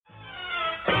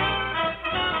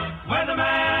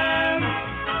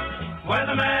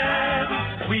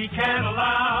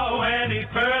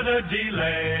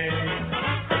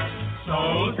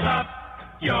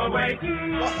You're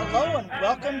waiting. Well, hello and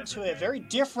welcome to a very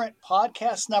different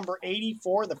podcast number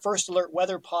 84, the First Alert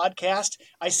Weather Podcast.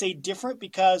 I say different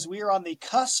because we are on the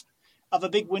cusp of a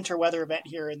big winter weather event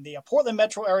here in the Portland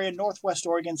metro area, Northwest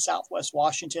Oregon, Southwest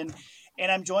Washington.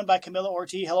 And I'm joined by Camilla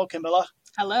Ortiz. Hello, Camilla.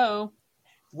 Hello.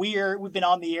 We've been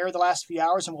on the air the last few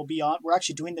hours, and we're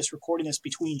actually recording this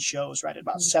between shows, right, at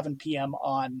about 7 p.m.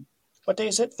 on, what day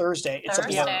is it? Thursday. It's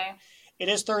Thursday. It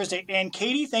is Thursday. And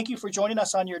Katie, thank you for joining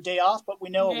us on your day off, but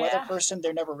we know a weather person,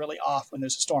 they're never really off when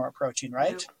there's a storm approaching,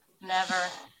 right? Nope, never.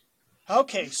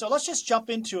 Okay, so let's just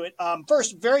jump into it.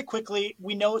 First, very quickly,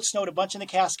 we know it snowed a bunch in the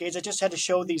Cascades. I just had to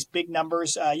show these big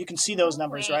numbers. You can see those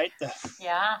numbers, right?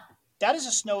 Yeah. That is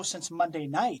a snow since Monday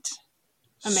night.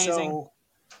 Amazing.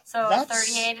 So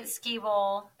 38 at Ski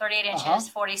Bowl, 38 inches,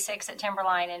 46 at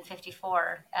Timberline, and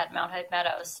 54 at Mount Hood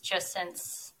Meadows just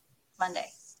since Monday.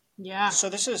 Yeah. So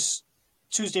this is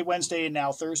Tuesday, Wednesday, and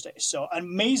now Thursday. So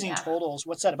amazing totals.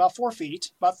 What's that? About 4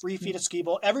 feet, about 3 feet at Ski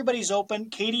Bowl. Everybody's open.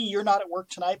 Katie, you're not at work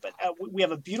tonight, but we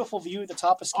have a beautiful view at the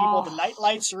top of Ski Bowl. The night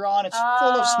lights are on. It's full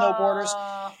of snowboarders,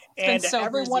 and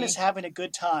everyone is having a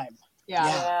good time.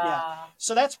 Yeah.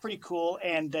 So that's pretty cool.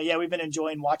 And we've been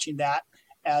enjoying watching that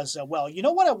as well. You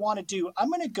know what I want to do? I'm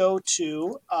going to go to,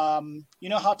 you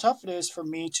know how tough it is for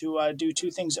me to do two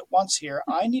things at once here.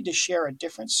 I need to share a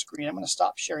different screen. I'm going to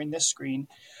stop sharing this screen.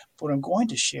 But what I'm going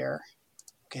to share,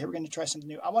 okay, we're going to try something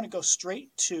new. I want to go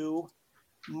straight to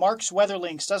Mark's Weather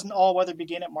Links. Doesn't all weather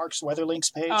begin at Mark's Weather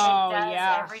Links page? Oh, it does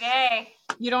yeah. every day.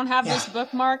 You don't have this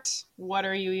bookmarked? What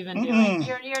are you even doing?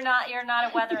 You're not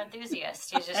a weather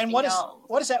enthusiast. You just and what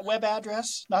is that web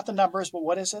address? Not the numbers, but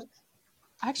what is it?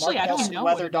 Actually, I don't know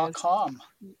what it is. MarkNelsonWeather.com.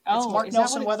 Oh, it's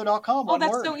MarkNelsonWeather.com. Oh,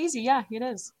 that's so easy. Yeah, it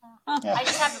is. Huh. Yeah. I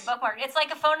just have it bookmarked. It's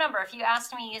like a phone number. If you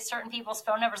asked me certain people's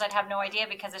phone numbers, I'd have no idea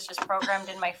because it's just programmed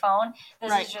in my phone.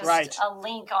 This is just a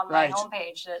link on my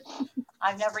homepage that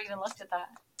I've never even looked at that.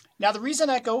 Now, the reason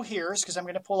I go here is because I'm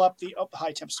going to pull up the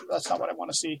high temps. That's not what I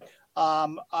want to see.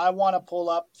 I want to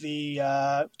pull up the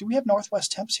do we have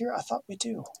northwest temps here? I thought we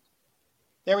do.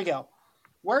 There we go.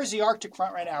 Where is the Arctic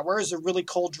front right now? Where is the really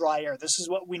cold, dry air? This is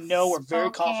what we know. We're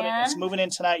very confident it's moving in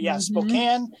tonight. Yes,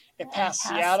 Spokane. It passed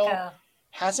Seattle.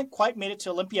 Hasn't quite made it to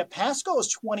Olympia. Pasco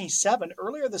is 27.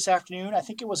 Earlier this afternoon, I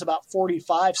think it was about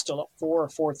 45 still at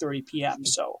 4 or 4:30 p.m.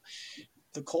 So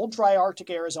the cold, dry Arctic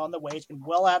air is on the way. It's been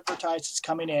well advertised. It's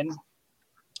coming in.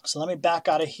 So let me back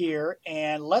out of here,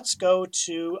 and let's go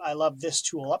to, I love this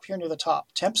tool, up here near the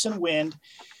top, temps and wind.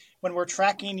 When we're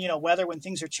tracking, weather, when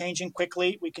things are changing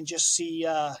quickly, we can just see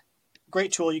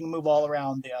great tool. You can move all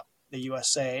around the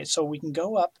USA. So we can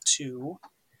go up to,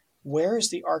 where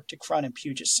is the Arctic front in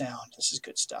Puget Sound? This is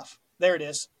good stuff. There it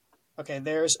is. Okay,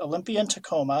 there's Olympia and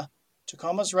Tacoma.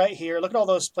 Tacoma's right here. Look at all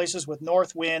those places with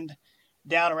north wind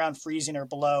down around freezing or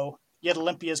below. Yet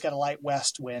Olympia's got a light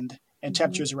west wind and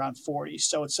temperatures around 40.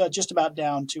 So it's just about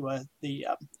down to the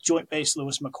Joint Base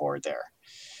Lewis McChord there.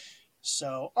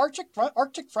 So Arctic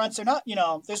fronts, they're not,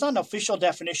 there's not an official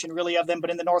definition really of them,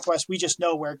 but in the Northwest, we just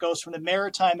know where it goes from the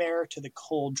maritime air to the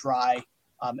cold, dry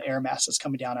air mass that's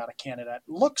coming down out of Canada. It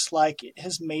looks like it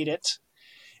has made it.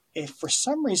 If for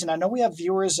some reason, I know we have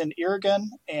viewers in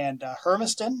Oregon and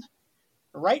Hermiston.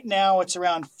 Right now, it's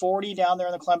around 40 down there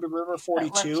in the Columbia River,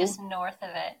 42. Look just north of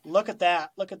it. Look at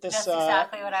that. Look at this. That's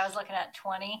exactly what I was looking at,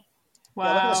 20. Wow.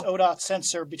 Yeah, look at this ODOT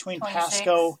sensor between 26.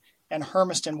 Pasco and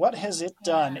Hermiston. What has it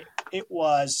done? It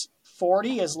was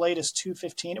 40 as late as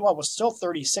 2:15. Well, it was still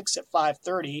 36 at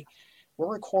 5:30. We're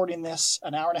recording this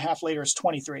an hour and a half later. It's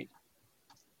 23.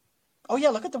 Oh, yeah,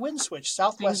 look at the wind switch.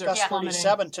 Southwest gust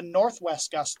 37 to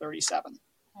northwest gust 37.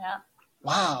 Yeah.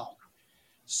 Wow.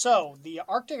 So the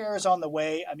Arctic air is on the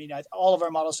way. I mean, all of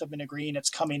our models have been agreeing it's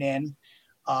coming in.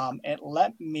 And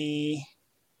let me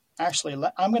actually,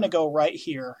 I'm going to go right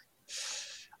here.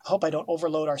 I hope I don't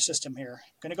overload our system here.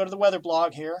 I'm going to go to the weather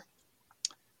blog here,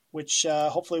 which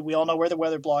hopefully we all know where the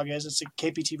weather blog is. It's at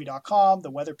kptv.com, the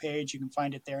weather page. You can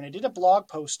find it there. And I did a blog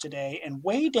post today, and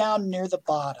way down near the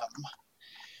bottom,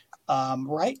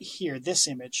 right here, this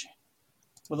image.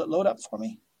 Will it load up for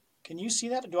me? Can you see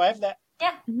that? Do I have that?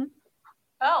 Yeah. Mm-hmm.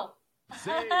 Oh.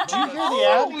 Do you hear the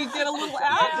ad? We did a little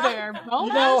ad there.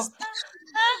 No,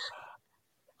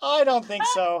 I don't think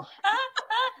so.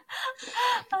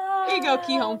 Here you go,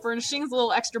 Key Home Furnishings. A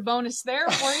little extra bonus there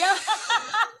for you.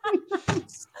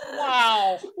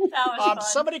 Wow. That was fun.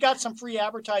 Somebody got some free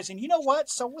advertising. You know what?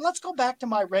 So let's go back to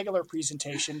my regular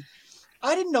presentation.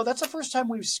 I didn't know. That's the first time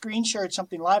we've screen shared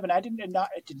something live, and I did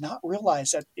not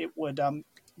realize that it would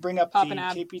bring up the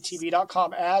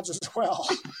kptv.com ads as well.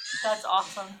 That's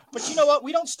awesome. But you know what?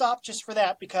 We don't stop just for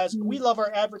that because we love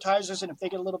our advertisers, and if they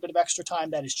get a little bit of extra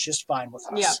time, that is just fine with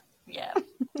us. Yeah.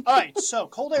 All right, so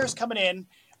cold air is coming in.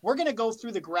 We're going to go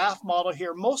through the graph model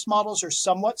here. Most models are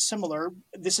somewhat similar.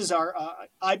 This is our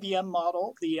IBM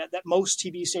model that most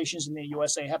TV stations in the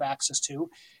USA have access to.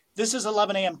 This is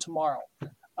 11 a.m. tomorrow.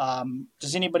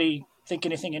 Does anybody think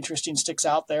anything interesting sticks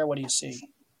out there? What do you see?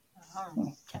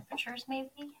 Temperatures maybe?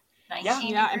 19 yeah,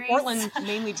 degrees. and Portland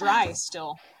mainly dry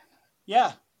still.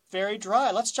 Yeah, very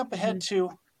dry. Let's jump ahead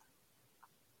to,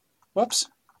 whoops.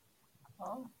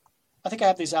 Oh. I think I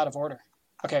have these out of order.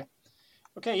 Okay,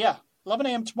 yeah. 11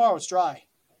 a.m. tomorrow, it's dry.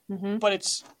 But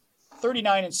it's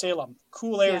 39 in Salem.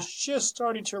 Cool air is just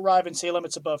starting to arrive in Salem.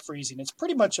 It's above freezing. It's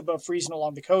pretty much above freezing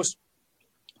along the coast.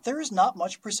 There is not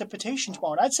much precipitation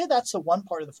tomorrow. And I'd say that's the one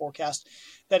part of the forecast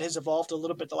that has evolved a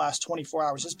little bit the last 24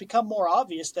 hours. It's become more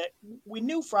obvious that we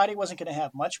knew Friday wasn't going to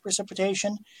have much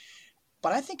precipitation.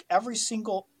 But I think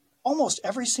almost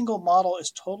every single model is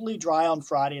totally dry on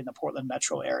Friday in the Portland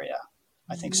metro area.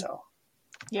 I think so.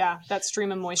 Yeah, that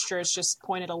stream of moisture is just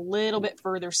pointed a little bit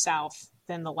further south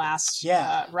than the last,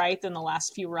 than the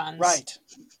last few runs. Right.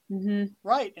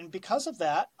 Right. And because of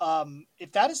that,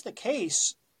 if that is the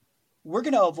case, we're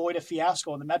going to avoid a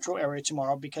fiasco in the metro area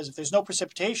tomorrow, because if there's no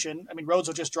precipitation, I mean, roads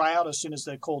will just dry out as soon as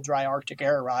the cold, dry Arctic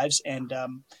air arrives, and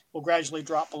will gradually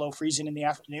drop below freezing in the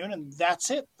afternoon. And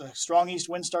that's it. The strong east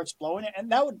wind starts blowing,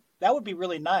 and that would be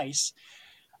really nice.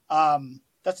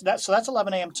 So that's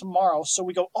 11 a.m. tomorrow. So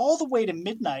we go all the way to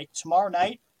midnight tomorrow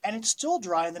night, and it's still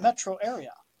dry in the metro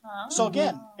area. Oh. So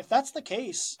again, if that's the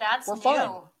case, we're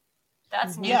fine.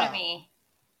 That's new to me.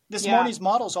 This morning's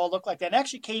models all look like that. And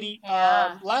actually, Katie,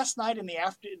 last night in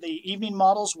the evening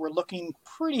models were looking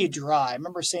pretty dry. I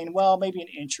remember saying, well, maybe an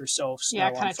inch or so of snow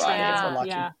on Friday if we're lucky.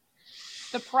 Yeah.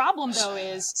 The problem, though,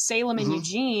 is Salem and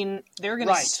Eugene, they're going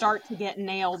to start to get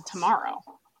nailed tomorrow.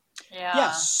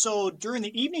 Yeah. So during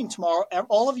the evening tomorrow,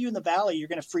 all of you in the valley, you're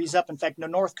going to freeze up. In fact, the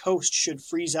north coast should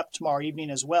freeze up tomorrow evening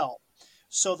as well.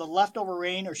 So the leftover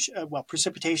rain or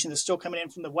precipitation that's still coming in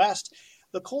from the west,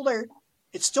 the cold air,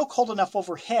 it's still cold enough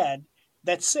overhead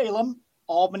that Salem,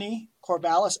 Albany,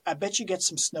 Corvallis, I bet you get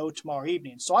some snow tomorrow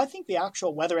evening. So I think the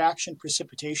actual weather action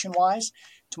precipitation-wise,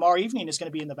 tomorrow evening is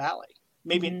going to be in the valley.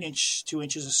 Maybe an inch, 2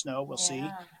 inches of snow, we'll see.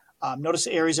 Notice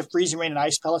the areas of freezing rain and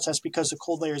ice pellets. That's because the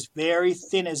cold layer is very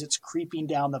thin as it's creeping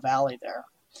down the valley there.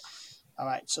 All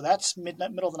right, so that's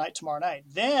middle of the night tomorrow night.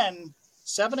 Then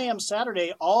 7 a.m.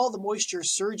 Saturday, all the moisture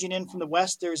surging in from the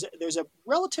west. There's a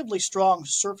relatively strong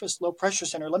surface low pressure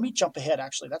center. Let me jump ahead,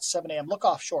 actually. That's 7 a.m. Look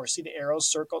offshore. See the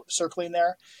arrows circling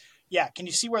there? Yeah, can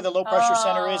you see where the low pressure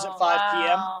center is at 5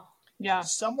 p.m.? Yeah.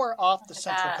 Somewhere off the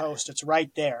central coast. It's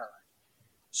right there.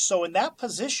 So in that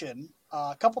position,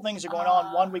 a couple things are going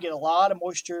on. One, we get a lot of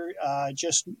moisture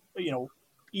just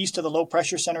east of the low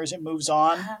pressure center as it moves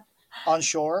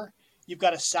onshore. You've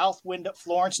got a south wind at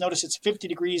Florence. Notice it's 50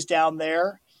 degrees down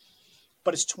there,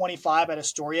 but it's 25 at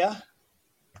Astoria.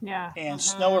 Yeah. And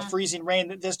snow or freezing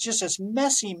rain. There's just this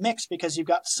messy mix because you've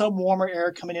got some warmer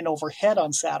air coming in overhead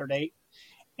on Saturday,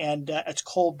 and it's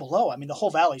cold below. I mean, the whole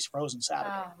valley's frozen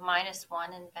Saturday.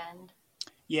 -1 in Bend.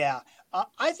 Yeah.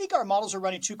 I think our models are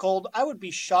running too cold. I would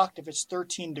be shocked if it's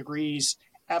 13 degrees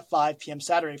at 5 p.m.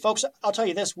 Saturday. Folks, I'll tell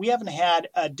you this. We haven't had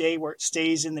a day where it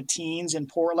stays in the teens in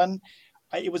Portland.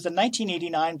 It was the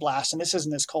 1989 blast, and this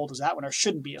isn't as cold as that one, or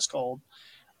shouldn't be as cold.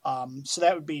 So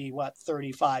that would be,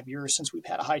 35 years since we've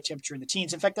had a high temperature in the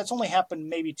teens. In fact, that's only happened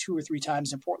maybe 2 or 3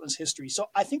 times in Portland's history. So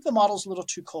I think the model's a little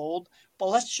too cold. But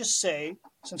let's just say,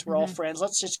 since we're all friends,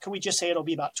 can we just say it'll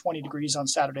be about 20 degrees on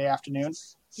Saturday afternoon?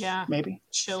 Yeah. Maybe.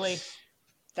 Chilly.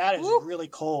 That is really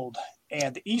cold.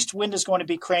 And the east wind is going to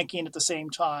be cranking at the same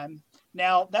time.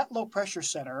 Now, that low pressure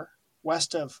center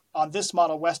on this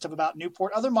model, west of about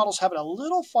Newport, other models have it a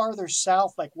little farther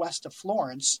south, like west of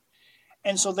Florence.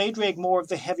 And so they drag more of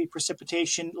the heavy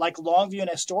precipitation, like Longview and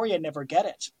Astoria never get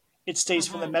it. It stays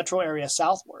from the metro area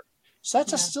southward. So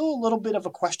that's still a little bit of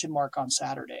a question mark on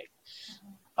Saturday.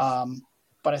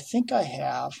 But I think I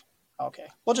have... Okay,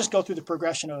 we'll just go through the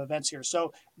progression of events here.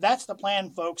 So that's the plan,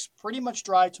 folks. Pretty much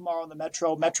dry tomorrow in the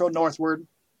metro northward,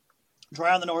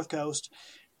 dry on the north coast,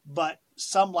 but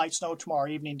some light snow tomorrow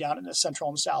evening down in the central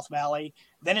and south valley.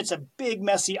 Then it's a big,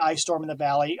 messy ice storm in the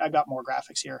valley. I've got more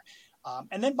graphics here.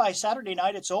 And then by Saturday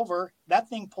night, it's over. That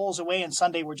thing pulls away, and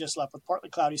Sunday we're just left with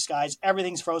partly cloudy skies.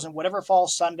 Everything's frozen. Whatever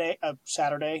falls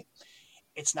Saturday,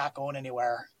 it's not going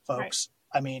anywhere, folks.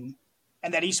 Right. I mean,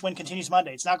 and that east wind continues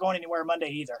Monday. It's not going anywhere Monday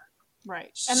either.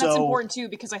 Right. And that's important too,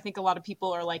 because I think a lot of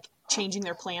people are like changing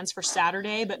their plans for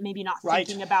Saturday, but maybe not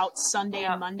thinking about Sunday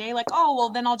and Monday. Like, oh, well,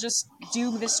 then I'll just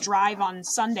do this drive on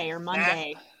Sunday or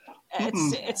Monday.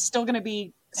 It's still going to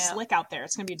be slick out there.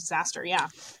 It's going to be a disaster. Yeah.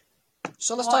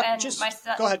 So let's talk.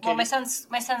 Go ahead, Katie. Well,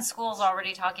 my son's school's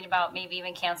already talking about maybe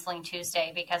even canceling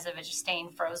Tuesday because of it just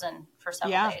staying frozen for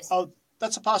several days. Oh,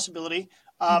 that's a possibility.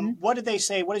 What did they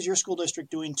say? What is your school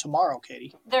district doing tomorrow,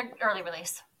 Katie? They're early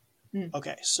release.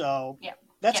 Okay, so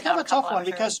that's kind of a tough one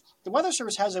because the Weather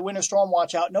Service has a winter storm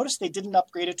watch out. Notice they didn't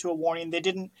upgrade it to a warning. They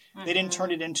didn't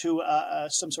turn it into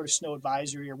some sort of snow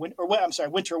advisory or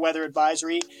winter weather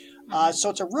advisory. So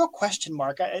it's a real question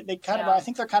mark. I think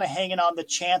they're kind of hanging on the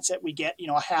chance that we get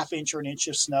a half inch or an inch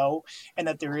of snow, and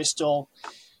that there are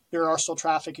still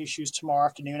traffic issues tomorrow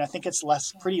afternoon. I think it's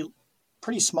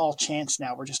pretty small chance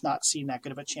now. We're just not seeing that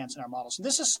good of a chance in our models. And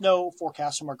this is snow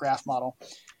forecast from our graph model.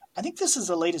 I think this is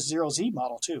the latest 0Z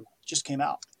model too. Just came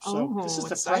out. So this is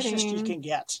the freshest you can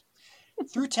get.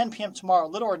 Through 10 p.m. tomorrow,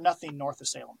 little or nothing north of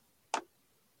Salem.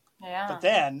 Yeah. But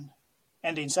then,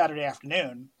 ending Saturday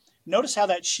afternoon, notice how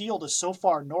that shield is so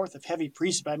far north of heavy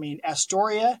precip. I mean,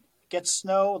 Astoria gets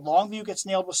snow. Longview gets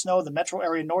nailed with snow. The metro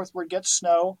area northward gets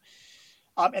snow.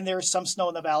 And there is some snow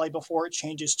in the valley before it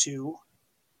changes to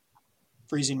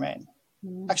freezing rain.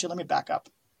 Actually, let me back up.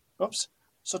 Oops.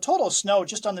 So total snow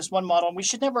just on this one model, and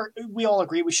we all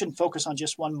agree we shouldn't focus on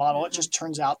just one model. It just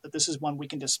turns out that this is one we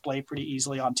can display pretty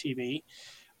easily on TV.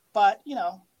 But,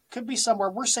 could be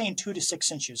somewhere, we're saying 2 to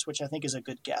 6 inches, which I think is a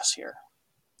good guess here.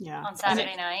 Yeah. On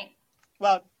Saturday night?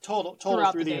 Well, total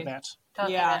through the event.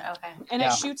 Okay. And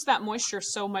it shoots that moisture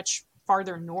so much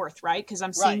farther north, right? Because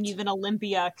I'm seeing even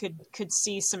Olympia could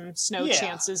see some snow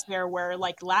chances there where,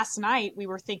 like, last night we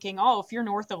were thinking, if you're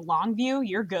north of Longview,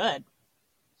 you're good.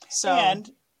 So, and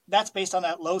that's based on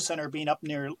that low center being up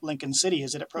near Lincoln City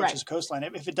as it approaches the coastline.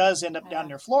 If it does end up down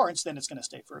near Florence, then it's going to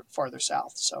stay farther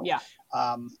south. So,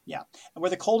 And where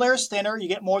the cold air is thinner, you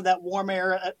get more of that warm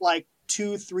air at like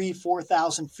 2,000, 3,000,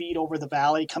 4,000 feet over the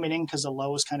valley coming in because the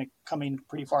low is kind of coming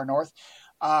pretty far north.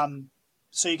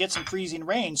 So you get some freezing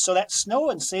rain. So that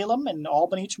snow in Salem and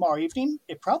Albany tomorrow evening,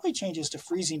 it probably changes to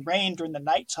freezing rain during the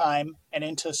nighttime and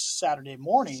into Saturday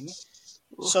morning.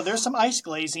 So there's some ice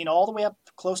glazing all the way up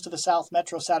close to the South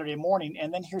Metro Saturday morning,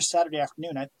 and then here's Saturday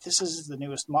afternoon. This is the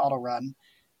newest model run.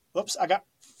 Whoops,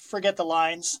 forget the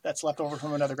lines. That's left over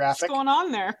from another graphic. What's going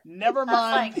on there? Never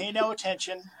mind. Pay no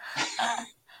attention.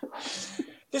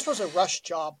 This was a rush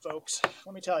job, folks.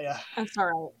 Let me tell you. That's all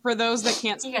right. For those that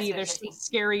can't see, there's some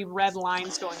scary red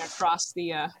lines going across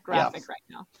the graphic right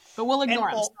now. But we'll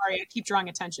ignore them. Sorry, I keep drawing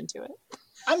attention to it.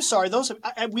 I'm sorry.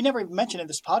 We never mentioned in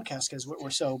this podcast because we're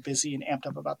so busy and amped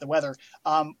up about the weather.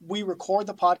 We record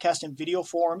the podcast in video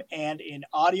form and in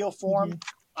audio form.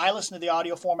 I listen to the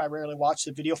audio form. I rarely watch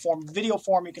the video form. Video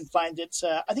form, you can find it.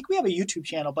 I think we have a YouTube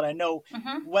channel, but I know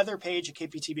weather page at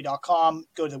kptv.com.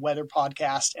 Go to the weather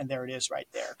podcast, and there it is right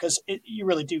there. Because you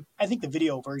really do. I think the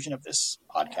video version of this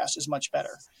podcast is much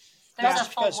better. There's a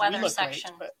full weather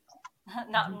section. Great,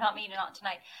 not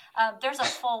tonight. There's a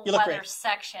full weather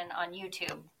section on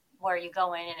YouTube where you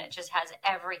go in and it just has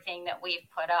everything that we've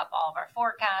put up, all of our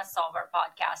forecasts, all of our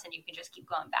podcasts, and you can just keep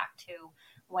going back to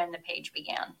when the page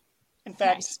began. In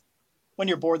fact, when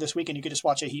you're bored this weekend, you could just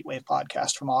watch a heat wave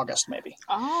podcast from August, maybe.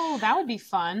 Oh, that would be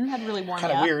fun. That'd really warm you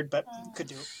up. Kind of weird, but could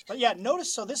do. But yeah,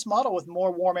 notice, so this model with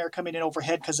more warm air coming in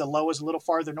overhead because the low is a little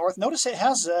farther north. Notice it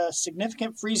has a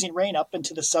significant freezing rain up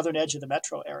into the southern edge of the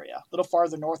metro area, a little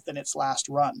farther north than its last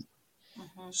run.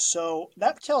 So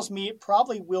that tells me it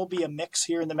probably will be a mix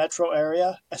here in the metro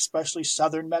area, especially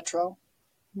southern metro,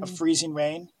 of freezing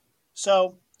rain.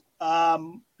 So,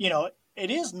 it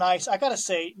is nice. I got to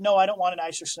say, no, I don't want an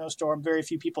ice or snowstorm. Very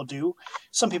few people do.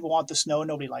 Some people want the snow.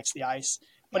 Nobody likes the ice.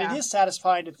 But it is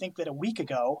satisfying to think that a week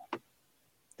ago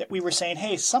that we were saying,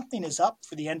 hey, something is up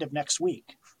for the end of next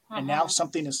week. And now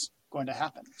something is going to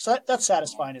happen. So that's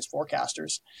satisfying as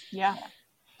forecasters. Yeah.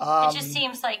 It just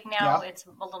seems like now it's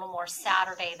a little more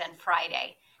Saturday than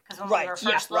Friday. Because when we were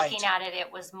first looking at it,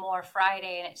 it was more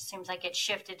Friday. And it seems like it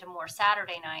shifted to more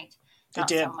Saturday night. Not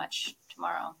so much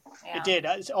tomorrow. Yeah. It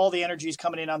did. All the energy is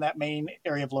coming in on that main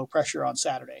area of low pressure on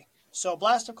Saturday. So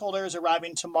blast of cold air is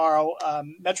arriving tomorrow.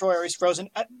 Metro area is frozen.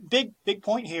 Big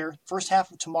point here. First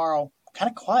half of tomorrow, kind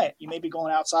of quiet. You may be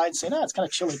going outside and saying, it's kind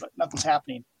of chilly, but nothing's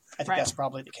happening. I think that's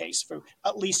probably the case for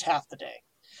at least half the day.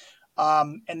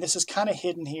 And this is kind of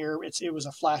hidden here. It was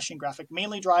a flashing graphic.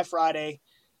 Mainly dry Friday,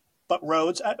 but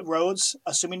roads,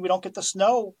 assuming we don't get the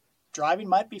snow, driving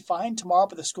might be fine tomorrow,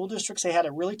 but the school districts, they had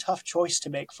a really tough choice to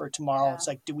make for tomorrow. Yeah. It's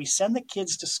like, do we send the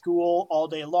kids to school all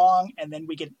day long and then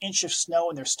we get an inch of snow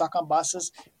and they're stuck on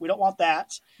buses? We don't want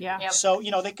that. Yeah. Yep. So,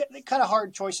 they kind of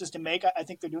hard choices to make. I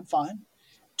think they're doing fine.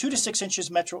 2 to 6 inches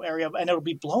metro area, and it'll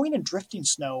be blowing and drifting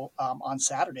snow on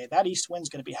Saturday. That east wind's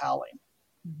going to be howling.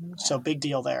 So big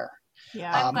deal there.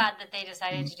 Yeah. I'm glad that they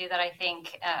decided to do that. I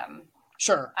think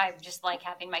Sure. I just like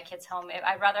having my kids home.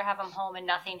 I'd rather have them home and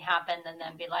nothing happen than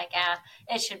then be like,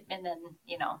 it should, and then,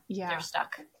 they're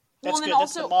stuck. That's good.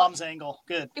 That's the mom's angle.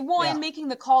 Good. Well, and making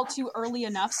the call too early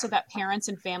enough so that parents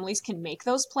and families can make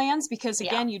those plans. Because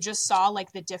again, you just saw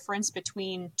like the difference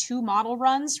between 2 model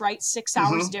runs, right? 6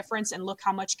 hours difference, and look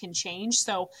how much can change.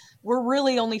 So we're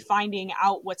really only finding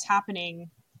out what's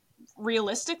happening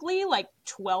realistically like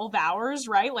 12 hours,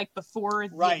 right? Like before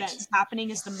the event's happening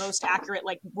is the most accurate.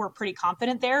 Like we're pretty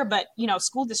confident there, but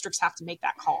school districts have to make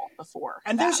that call before.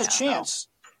 And there's a chance.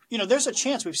 There's a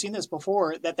chance, we've seen this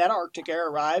before, that Arctic air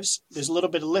arrives. There's a little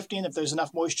bit of lifting. If there's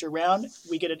enough moisture around,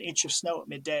 we get an inch of snow at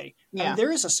midday. Yeah. And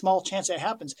there is a small chance that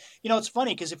happens. It's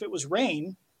funny because if it was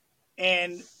rain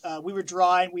and we were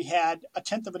dry and we had a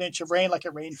 1/10 of an inch of rain, like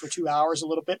it rained for 2 hours a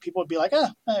little bit, people would be like,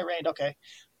 it rained, okay.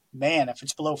 Man, if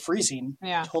it's below freezing,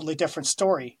 totally different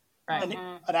story. Right.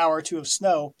 An hour or 2 of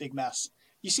snow, big mess.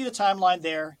 You see the timeline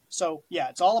there. So,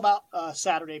 it's all about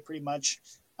Saturday pretty much.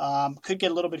 Could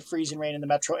get a little bit of freezing rain in the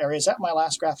metro area. Is that my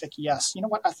last graphic? Yes. You know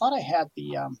what? I thought I had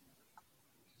the.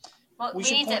 Well, we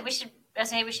should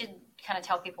kind of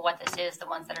tell people what this is. The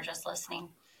ones that are just listening.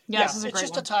 It's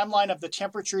just a timeline of the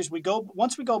temperatures.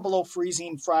 Once we go below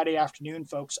freezing Friday afternoon,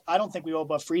 folks. I don't think we go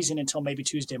above freezing until maybe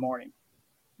Tuesday morning.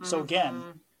 So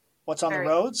again, what's on the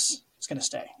roads? It's going to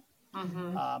stay.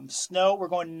 Snow. We're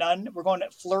going none. We're going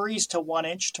at flurries to 1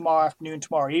 inch tomorrow afternoon,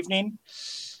 tomorrow evening.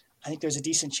 I think there's a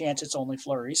decent chance it's only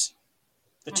flurries.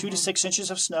 The 2 to 6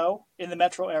 inches of snow in the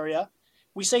metro area.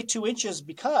 We say 2 inches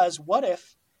because what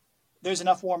if there's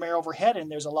enough warm air overhead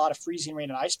and there's a lot of freezing rain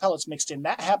and ice pellets mixed in?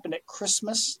 That happened at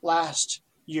Christmas last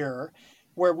year,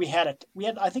 where we had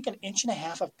I think 1.5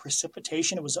 inches of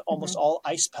precipitation. It was almost all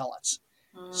ice pellets.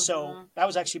 So that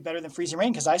was actually better than freezing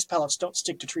rain because ice pellets don't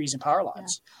stick to trees and power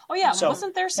lines. Yeah. Oh yeah,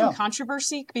 wasn't there some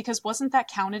controversy because wasn't that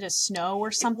counted as snow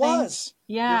or something? It was.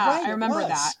 Yeah, right, I remember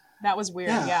that. That was weird.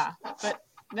 Yeah, but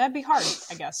that'd be hard,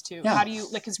 I guess, too. Yeah. How do you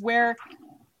because where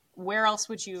else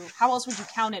would you? How else would you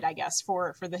count it? I guess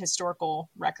for the historical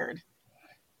record.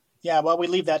 Yeah, well, we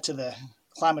leave that to the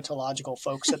climatological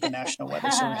folks at the National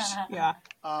Weather Service. Yeah.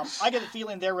 I get a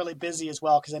feeling they're really busy as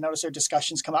well because I notice their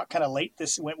discussions come out kind of late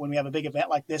when we have a big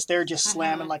event like this. They're just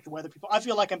slamming like the weather people. I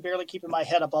feel like I'm barely keeping my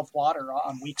head above water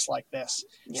on weeks like this.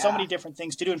 Yeah. So many different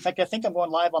things to do. In fact, I think I'm going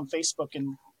live on Facebook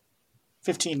in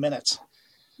 15 minutes.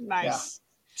 Nice. Yeah.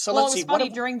 So let's see. Funny,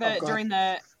 during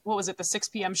the what was it, the 6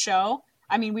 p.m. show?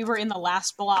 I mean, we were in the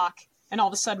last block, and all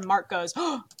of a sudden Mark goes,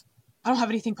 "Oh, I don't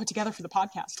have anything put together for the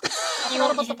podcast." I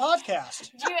forgot about the podcast.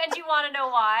 Do you want to know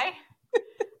why?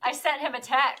 I sent him a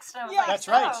text. And I was like, that's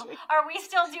right. Are we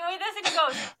still doing this? And he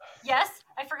goes, "Yes,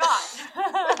 I forgot."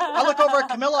 I look over at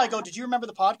Camilla. I go, "Did you remember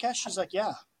the podcast?" She's like,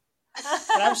 "Yeah."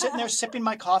 And I was sitting there sipping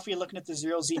my coffee, looking at the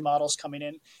 0Z models coming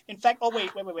in. In fact, wait.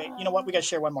 You know what? We got to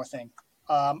share one more thing.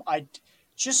 I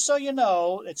just so you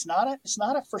know, it's not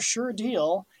a for sure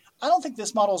deal. I don't think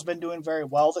this model has been doing very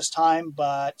well this time,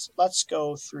 but let's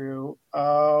go through.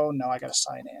 Oh no, I got to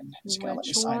sign in. He's going to let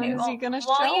me sign in.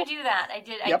 While you do that, I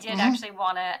did actually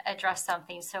want to address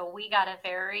something. So we got a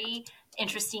very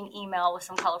interesting email with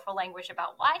some colorful language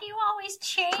about why do you always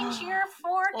change your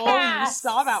forecast? Oh, you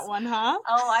saw that one, huh?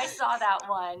 Oh, I saw that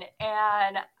one,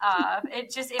 and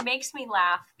it makes me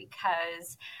laugh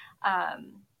because.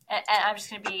 And I'm just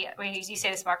going to be, you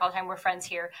say this, Mark, all the time, we're friends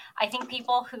here. I think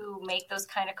people who make those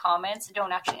kind of comments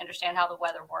don't actually understand how the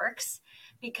weather works,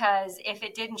 because if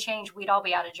it didn't change, we'd all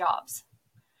be out of jobs.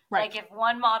 Right. Like if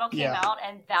one model came out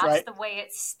and that's the way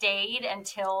it stayed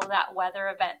until that weather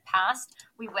event passed,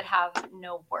 we would have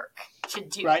no work to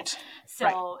do. Right.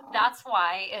 So that's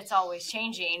why it's always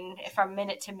changing from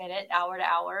minute to minute, hour to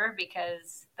hour,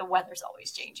 because the weather's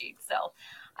always changing. So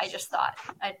I just thought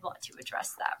I'd want to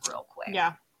address that real quick.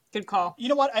 Yeah. Good call. You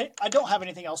know what? I don't have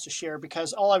anything else to share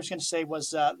because all I was going to say was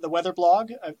the weather blog.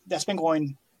 That's been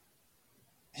going,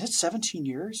 is it 17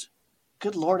 years?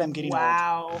 Good Lord, I'm getting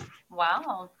old.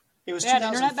 Wow. It was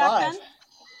 2005.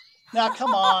 Now,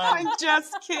 come on. I'm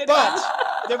just kidding. But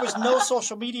there was no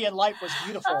social media and life was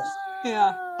beautiful.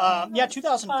 Yeah.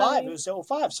 2005. It was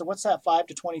 05. So what's that, 5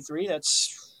 to 23?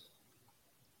 That's...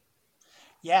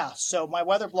 Yeah, so my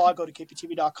weather blog, go to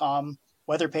kptv.com.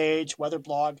 Weather page, weather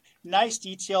blog, nice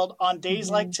detailed. On days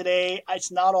like today,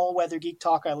 it's not all Weather Geek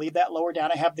talk. I leave that lower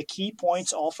down. I have the key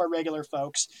points all for regular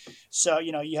folks. So,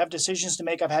 you have decisions to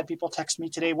make. I've had people text me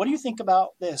today, what do you think about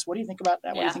this? What do you think about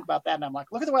that? What do you think about that? And I'm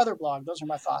like, look at the weather blog. Those are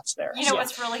my thoughts there. You know,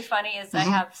 what's really funny is I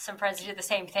have some friends who do the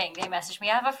same thing. They message me,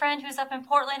 I have a friend who's up in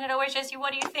Portland at OHSU.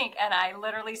 What do you think? And I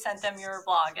literally sent them your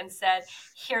blog and said,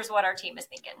 here's what our team is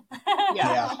thinking.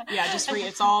 Just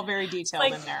it's all very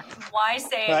detailed in there. Why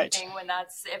say anything when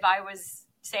if I was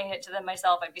saying it to them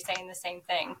myself, I'd be saying the same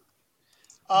thing.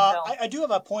 I do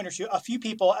have a point or two. A few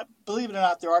people, believe it or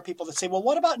not, there are people that say, well,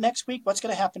 what about next week? What's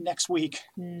going to happen next week?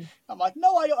 I'm like,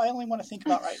 no, I only want to think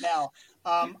about right now.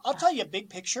 I'll tell you a big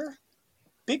picture.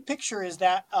 Big picture is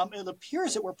that it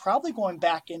appears that we're probably going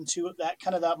back into that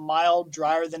kind of that mild,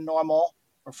 drier than normal,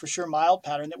 or for sure mild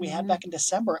pattern that we had back in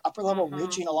December, upper level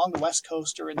ridging along the West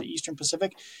Coast or in the Eastern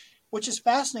Pacific, which is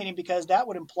fascinating because that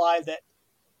would imply that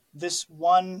this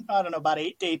one, I don't know, about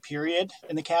 8-day period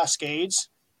in the Cascades,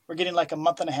 we're getting like a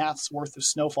month and a half's worth of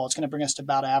snowfall. It's going to bring us to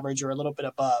about average or a little bit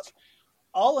above,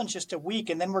 all in just a week.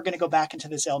 And then we're going to go back into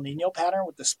this El Nino pattern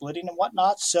with the splitting and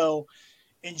whatnot. So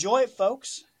enjoy it,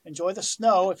 folks. Enjoy the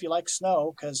snow if you like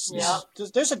snow, because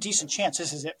there's a decent chance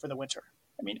this is it for the winter.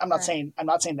 I mean, I'm not saying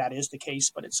that is the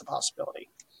case, but it's a possibility.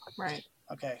 Right.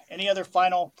 Okay. Any other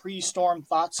final pre-storm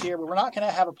thoughts here? We're not going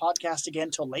to have a podcast again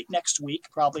until late next week,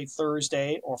 probably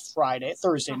Thursday or Friday.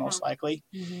 Thursday, most likely.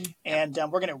 And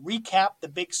we're going to recap the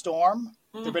big storm,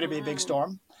 the bit of a big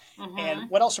storm. And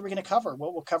what else are we going to cover?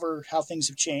 Well, we'll cover how things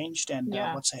have changed and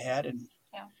what's ahead. And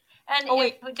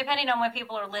depending on when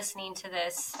people are listening to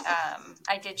this,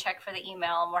 I did check for the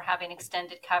email, and we're having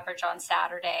extended coverage on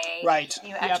Saturday. Right.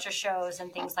 Extra shows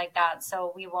and things like that.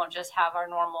 So we won't just have our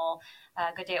normal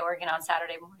Good Day Oregon on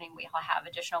Saturday morning. We'll have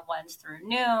additional ones through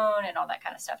noon and all that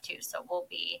kind of stuff too. So we'll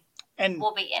be in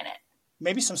it.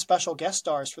 Maybe some special guest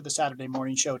stars for the Saturday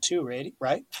morning show too,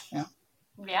 right? Yeah,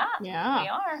 we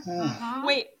are.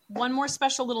 Wait, one more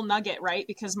special little nugget, right?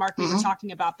 Because Mark, we were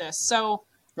talking about this. So.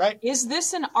 Right. Is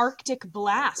this an Arctic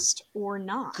blast or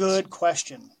not? Good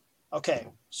question. Okay,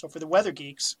 so for the weather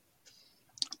geeks,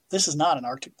 this is not an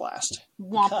Arctic blast.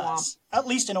 Womp. At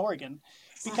least in Oregon.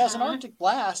 Because an Arctic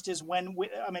blast is when,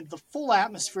 the full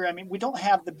atmosphere, we don't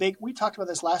have the big, we talked about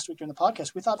this last week during the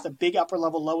podcast, we thought the big upper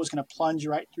level low was going to plunge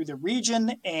right through the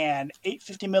region, and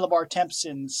 850 millibar temps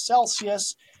in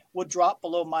Celsius would drop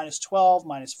below -12,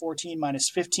 -14,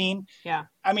 -15. Yeah.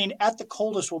 At the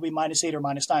coldest will be -8 or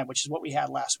 -9, which is what we had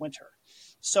last winter.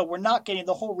 So we're not getting,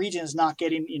 the whole region is not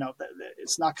getting,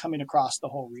 it's not coming across the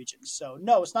whole region. So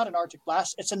no, it's not an Arctic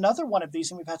blast. It's another one of these,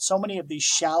 and we've had so many of these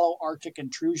shallow Arctic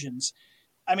intrusions.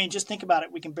 Just think about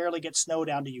it. We can barely get snow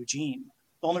down to Eugene.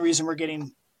 The only reason we're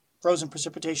getting frozen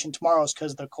precipitation tomorrow is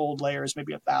because the cold layer is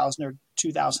maybe 1,000 or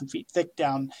 2,000 feet thick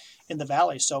down in the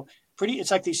valley. So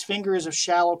it's like these fingers of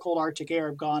shallow, cold Arctic air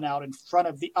have gone out in front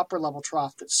of the upper level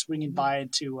trough that's swinging by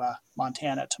into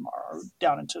Montana tomorrow, or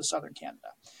down into southern Canada.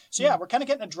 So we're kind of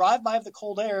getting a drive-by of the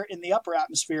cold air in the upper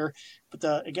atmosphere, but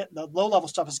the low level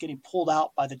stuff is getting pulled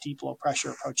out by the deep low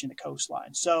pressure approaching the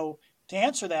coastline. So to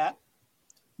answer that,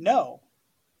 no.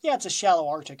 Yeah, it's a shallow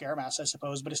Arctic air mass, I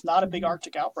suppose, but it's not a big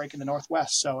Arctic outbreak in the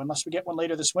Northwest. So unless we get one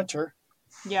later this winter,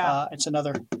 it's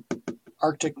another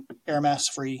Arctic air mass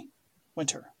free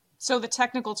winter. So the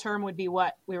technical term would be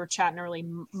what we were chatting early,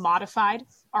 modified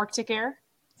Arctic air?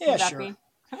 Yeah, sure.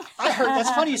 I heard,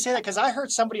 that's funny you say that, because I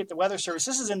heard somebody at the Weather Service,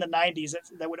 this is in the 90s,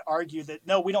 that would argue that,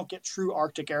 no, we don't get true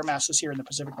Arctic air masses here in the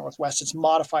Pacific Northwest. It's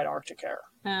modified Arctic air.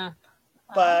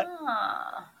 But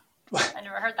I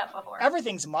never heard that before.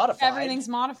 Everything's modified. Everything's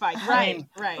modified. Right.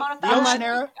 Modified. The ocean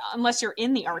air. Unless you're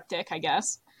in the Arctic, I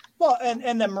guess. Well,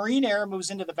 and the marine air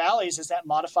moves into the valleys. Is that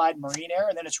modified marine air?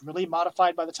 And then it's really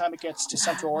modified by the time it gets to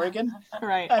Central Oregon.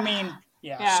 Right.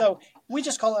 Yeah. So we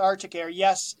just call it Arctic air.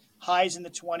 Yes, highs in the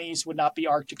 20s would not be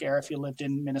Arctic air if you lived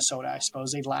in Minnesota, I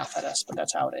suppose. They'd laugh at us, but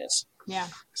that's how it is. Yeah.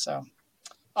 So,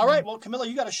 all right. Well, Camilla,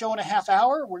 you got a show in a half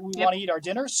hour where we want to eat our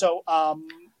dinner. So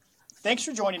thanks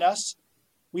for joining us.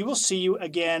 We will see you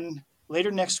again later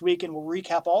next week, and we'll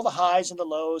recap all the highs and the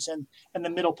lows and the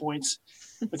middle points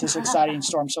with this exciting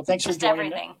storm. So thanks for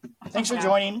joining. Thanks for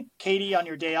joining, Katie, on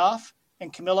your day off,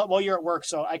 and Camilla. Well, you're at work,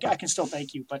 so I can still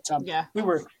thank you. But we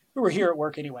were here at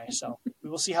work anyway, so we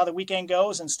will see how the weekend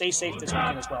goes, and stay safe this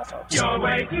weekend as well, folks. You're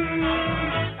waiting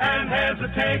and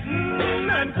hesitating,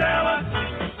 and tell us,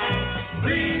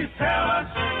 please tell us.